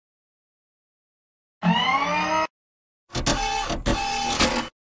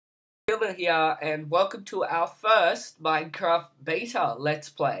Emma here, and welcome to our first Minecraft beta Let's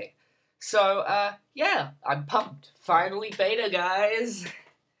Play. So, yeah, I'm pumped. Finally beta, guys.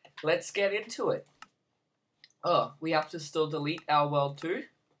 Let's get into it. Oh, we have to still delete our world too.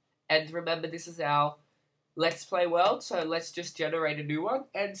 And remember, this is our Let's Play world, so let's just generate a new one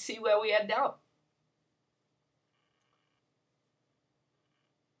and see where we end up.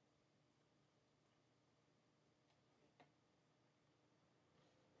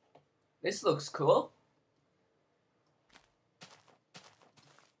 This looks cool.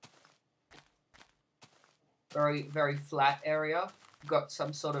 Very flat area. Got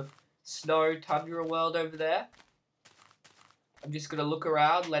some sort of snow tundra world over there. I'm just gonna look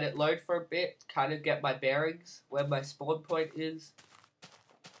around, let it load for a bit, kind of get my bearings, where my spawn point is.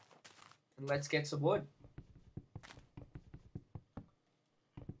 And let's get some wood.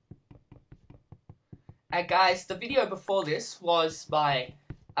 And guys, the video before this was my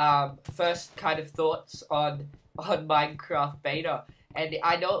first kind of thoughts on Minecraft beta. And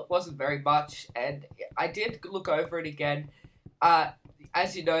I know it wasn't very much, and I did look over it again.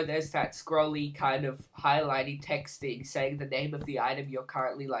 As you know, there's that scrolly kind of highlighting text thing saying the name of the item you're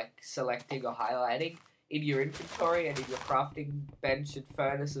currently like selecting or highlighting in your inventory and in your crafting bench and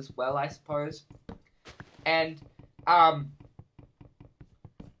furnace as well, I suppose. And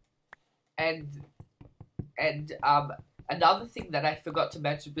another thing that I forgot to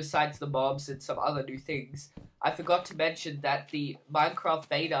mention besides the mobs and some other new things, I forgot to mention that the Minecraft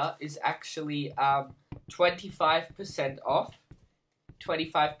beta is actually 25% off.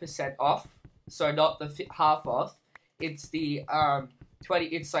 25% off. So not the half off. It's the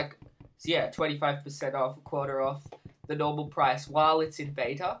 25% off, a quarter off the normal price while it's in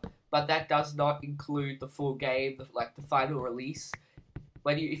beta, but that does not include the full game, like the final release.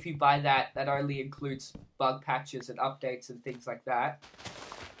 If you buy that, that only includes bug patches and updates and things like that.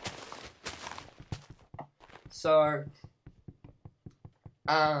 So,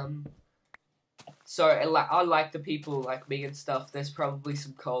 unlike the people like me and stuff, there's probably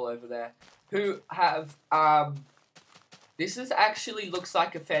some coal over there who have, this actually looks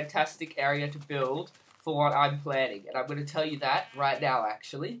like a fantastic area to build for what I'm planning, and I'm going to tell you that right now,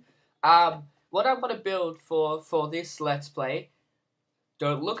 actually. What I want to build for this Let's Play,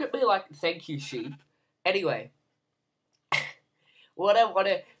 don't look at me like thank you, sheep. Anyway, what I want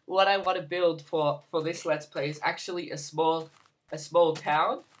to build for this Let's Play is actually a small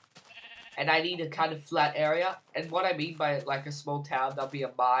town. And I need a kind of flat area. And what I mean by like a small town, there'll be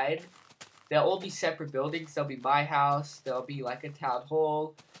a mine. There'll all be separate buildings. There'll be my house. There'll be like a town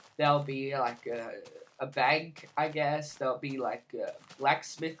hall. There'll be like a bank, I guess. There'll be like a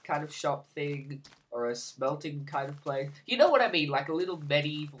blacksmith kind of shop thing. Or a smelting kind of place. You know what I mean? Like a little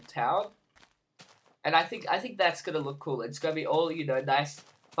medieval town. And I think that's going to look cool. It's going to be all, you know, nice,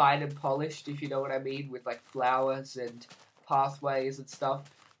 fine and polished, if you know what I mean. With like flowers and pathways and stuff.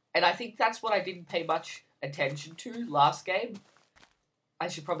 And I think that's what I didn't pay much attention to last game. I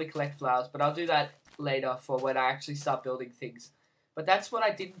should probably collect flowers, but I'll do that later for when I actually start building things. But that's what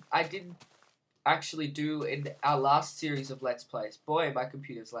I didn't actually do in our last series of Let's Plays. Boy, my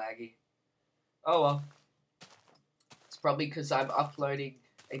computer's laggy. Oh well. It's probably because I'm uploading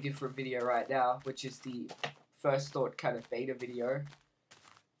a different video right now, which is the first thought kind of beta video.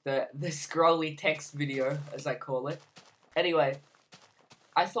 The scrolly text video, as I call it. Anyway,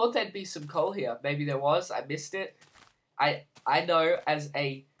 I thought there'd be some coal here. Maybe there was. I missed it. I know as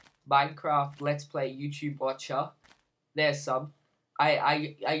a Minecraft Let's Play YouTube watcher, there's some.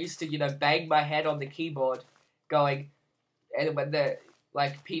 I used to, you know, bang my head on the keyboard going, and when the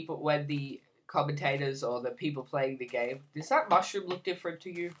commentators or the people playing the game, does that mushroom look different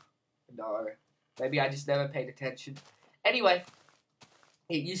to you? No. Maybe I just never paid attention. Anyway,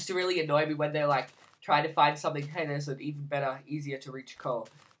 it used to really annoy me when they're like, trying to find something, hey, there's an even better, easier to reach coal.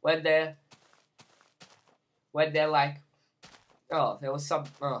 When they're like, oh, there was some,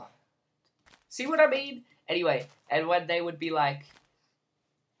 oh. See what I mean? Anyway, and when they would be like,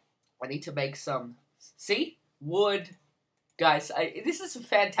 I need to make some, see? Wood. Guys, this is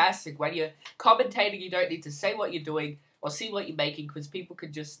fantastic. When you're commentating, you don't need to say what you're doing or see what you're making, because people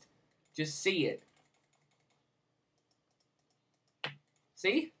can just see it.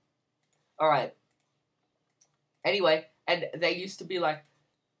 See? Alright. Anyway, and they used to be like,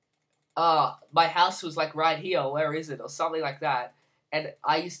 my house was like right here, where is it? Or something like that. And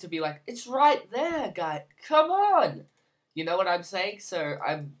I used to be like, it's right there, guy. Come on. You know what I'm saying? So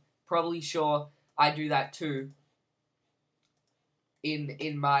I'm probably sure I do that too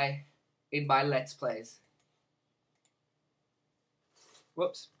in my Let's Plays.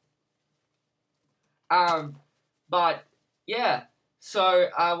 Whoops. But yeah. So,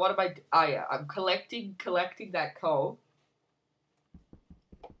 what am I... Oh, yeah, I'm collecting that coal.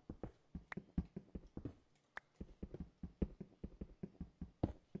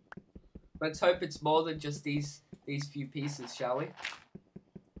 Let's hope it's more than just these few pieces, shall we?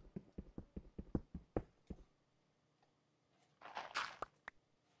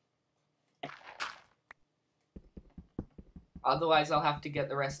 Otherwise, I'll have to get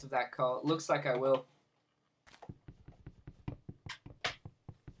the rest of that coal. It looks like I will.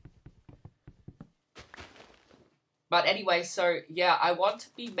 But anyway, so yeah, I want to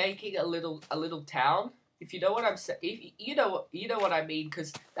be making a little town. If you know what I'm saying, if you know what I mean,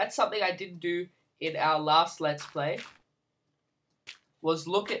 because that's something I didn't do in our last Let's Play. Was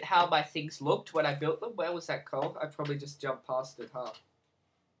look at how my things looked when I built them. Where was that coal? I probably just jumped past it, huh?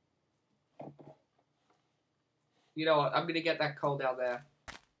 You know what? I'm gonna get that coal down there.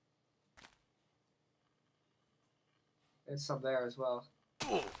 There's some there as well.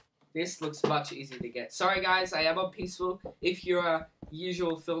 This looks much easier to get. Sorry guys, I am on peaceful. If you're a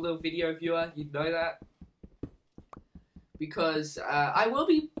usual FillNill video viewer, you'd know that. Because I will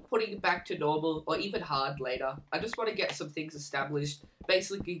be putting it back to normal or even hard later. I just want to get some things established.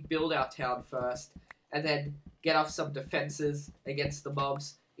 Basically build our town first. And then get off some defenses against the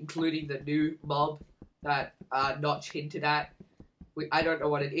mobs. Including the new mob that Notch hinted at. I don't know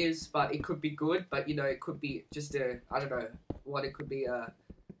what it is, but it could be good. But you know, it could be just I don't know what it could be. A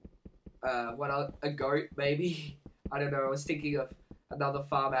goat maybe. I don't know. I was thinking of another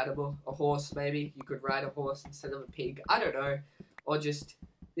farm animal, a horse maybe. You could ride a horse instead of a pig. I don't know. Or just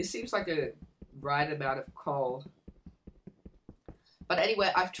this seems like a right amount of coal. But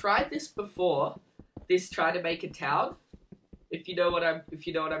anyway, I've tried this before. This trying to make a town. If you know what I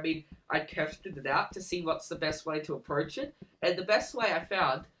mean, I tested it out to see what's the best way to approach it. And the best way I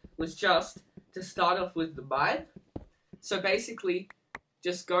found was just to start off with the mine. So basically,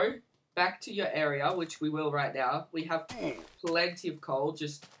 just go back to your area, which we will right now. We have plenty of coal.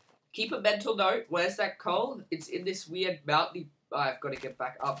 Just keep a mental note. Where's that coal? It's in this weird mountainy... Oh, I've got to get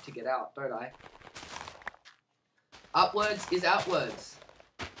back up to get out, don't I? Upwards is outwards.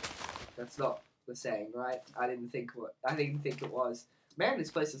 That's not the saying, right? I didn't think it was. Man,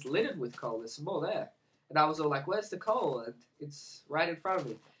 this place is littered with coal. There's some more there. And I was all like, where's the coal? And it's right in front of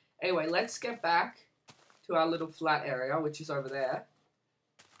me. Anyway, let's get back to our little flat area, which is over there.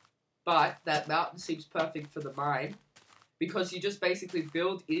 But that mountain seems perfect for the mine. Because you just basically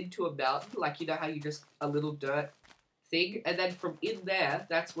build into a mountain. Like, you know how you just... a little dirt thing. And then from in there,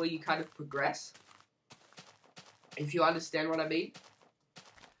 that's where you kind of progress. If you understand what I mean.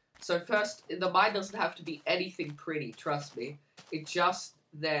 So first, the mine doesn't have to be anything pretty, trust me. It's just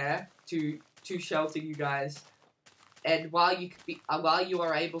there to shelter you guys. And while you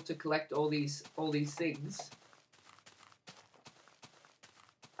are able to collect all these things,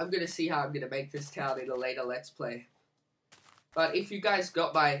 I'm gonna see how I'm gonna make this town in a later Let's Play. But if you guys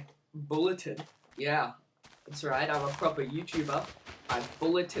got my bulletin, yeah, that's right. I'm a proper YouTuber. I'm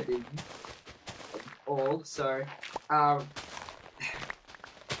bulletening all. So,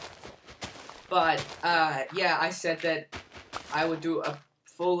 but yeah, I said that I would do a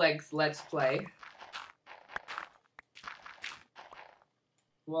full-length Let's Play.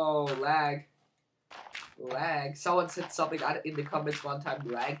 Whoa, lag. Lag. Someone said something in the comments one time,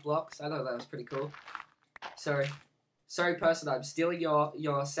 lag blocks. I thought that was pretty cool. Sorry person, I'm stealing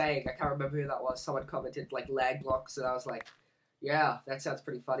your saying. I can't remember who that was. Someone commented, like, lag blocks, and I was like, yeah, that sounds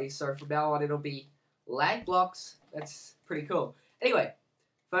pretty funny. So from now on, it'll be lag blocks. That's pretty cool. Anyway,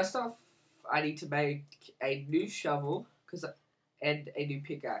 first off, I need to make a new shovel and a new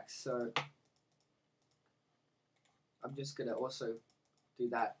pickaxe. So I'm just gonna also do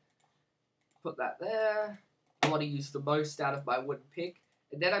that. Put that there. I want to use the most out of my wooden pick,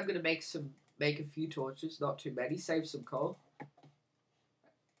 and then I'm gonna make a few torches, not too many. Save some coal.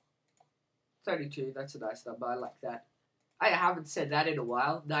 32. That's a nice number. I like that. I haven't said that in a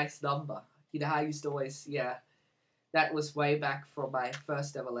while. Nice number. You know how I used to always, yeah. That was way back from my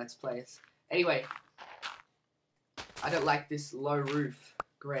first ever Let's Plays. Anyway, I don't like this low roof.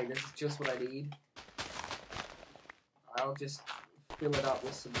 Great, this is just what I need. I'll just fill it up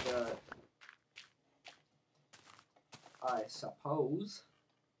with some dirt. I suppose.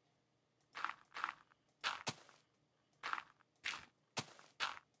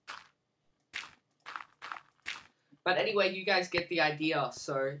 But anyway, you guys get the idea.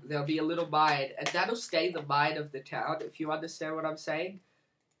 So there'll be a little mine, and that'll stay the mine of the town, if you understand what I'm saying.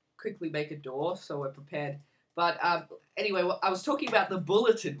 Quickly make a door so we're prepared. But anyway, I was talking about the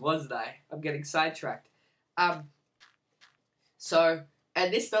bulletin, wasn't I? I'm getting sidetracked. So,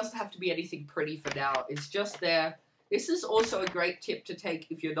 and this doesn't have to be anything pretty for now. It's just there This is also a great tip to take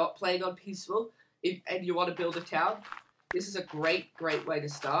if you're not playing on peaceful and you want to build a town. This is a great way to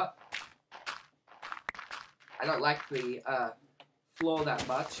start. I don't like the floor that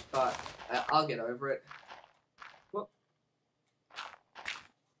much, but I'll get over it. Whoop.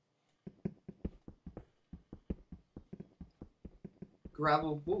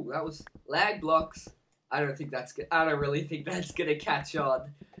 Gravel. Ooh, that was lag blocks. I don't really think that's gonna catch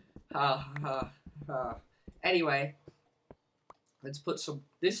on. Anyway, let's put some.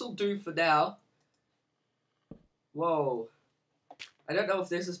 This'll do for now. Whoa. I don't know if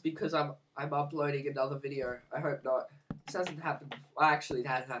this is because I'm uploading another video. I hope not. This hasn't happened before. Actually, it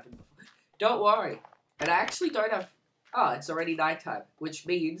has happened before. Don't worry. And I actually don't have... Oh, it's already nighttime. Which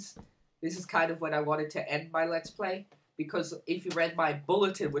means this is kind of when I wanted to end my Let's Play. Because if you read my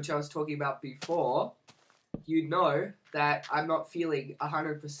bulletin, which I was talking about before, you know that I'm not feeling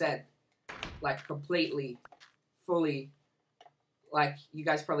 100%. Like, completely, fully... Like, you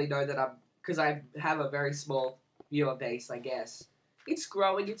guys probably know that I'm... Because I have a very small viewer base, I guess. It's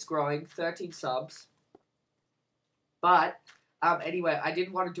growing, 13 subs. But, anyway, I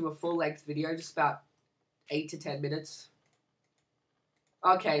didn't want to do a full-length video, just about 8 to 10 minutes.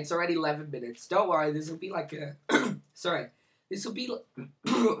 Okay, it's already 11 minutes. Don't worry, this will be like a... Sorry. This will be...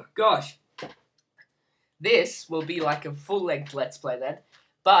 Gosh. This will be like a full-length Let's Play then.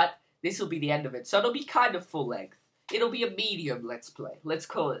 But, this will be the end of it. So it'll be kind of full-length. It'll be a medium Let's Play. Let's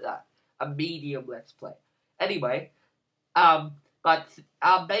call it that. A medium Let's Play. Anyway,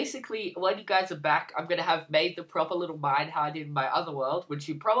 basically, when you guys are back, I'm going to have made the proper little mine how I did in my other world, which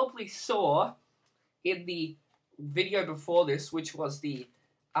you probably saw in the video before this, which was the,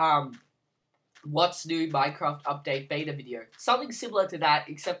 What's New Minecraft Update beta video. Something similar to that,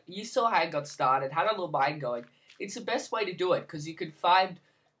 except you saw how I got started, had a little mine going. It's the best way to do it, because you can find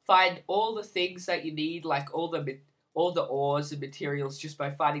all the things that you need, like all the ores and materials just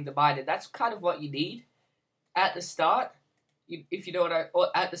by finding the mine, and that's kind of what you need at the start. If you know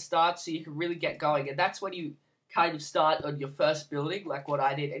what at the start, so you can really get going, and that's when you kind of start on your first building, like what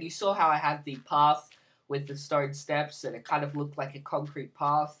I did. And you saw how I had the path with the stone steps, and it kind of looked like a concrete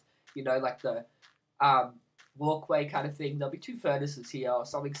path, you know, like the walkway kind of thing. There'll be 2 furnaces here, or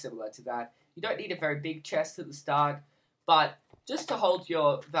something similar to that. You don't need a very big chest at the start, but just to hold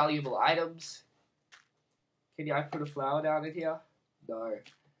your valuable items. Can I put a flower down in here? No.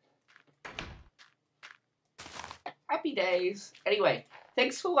 Happy days. Anyway,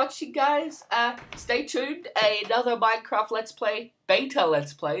 thanks for watching, guys. Stay tuned. Another Minecraft Let's Play, beta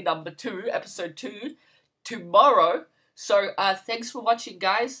Let's Play, number 2, episode 2, tomorrow. So, thanks for watching,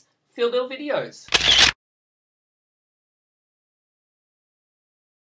 guys. FillNill videos.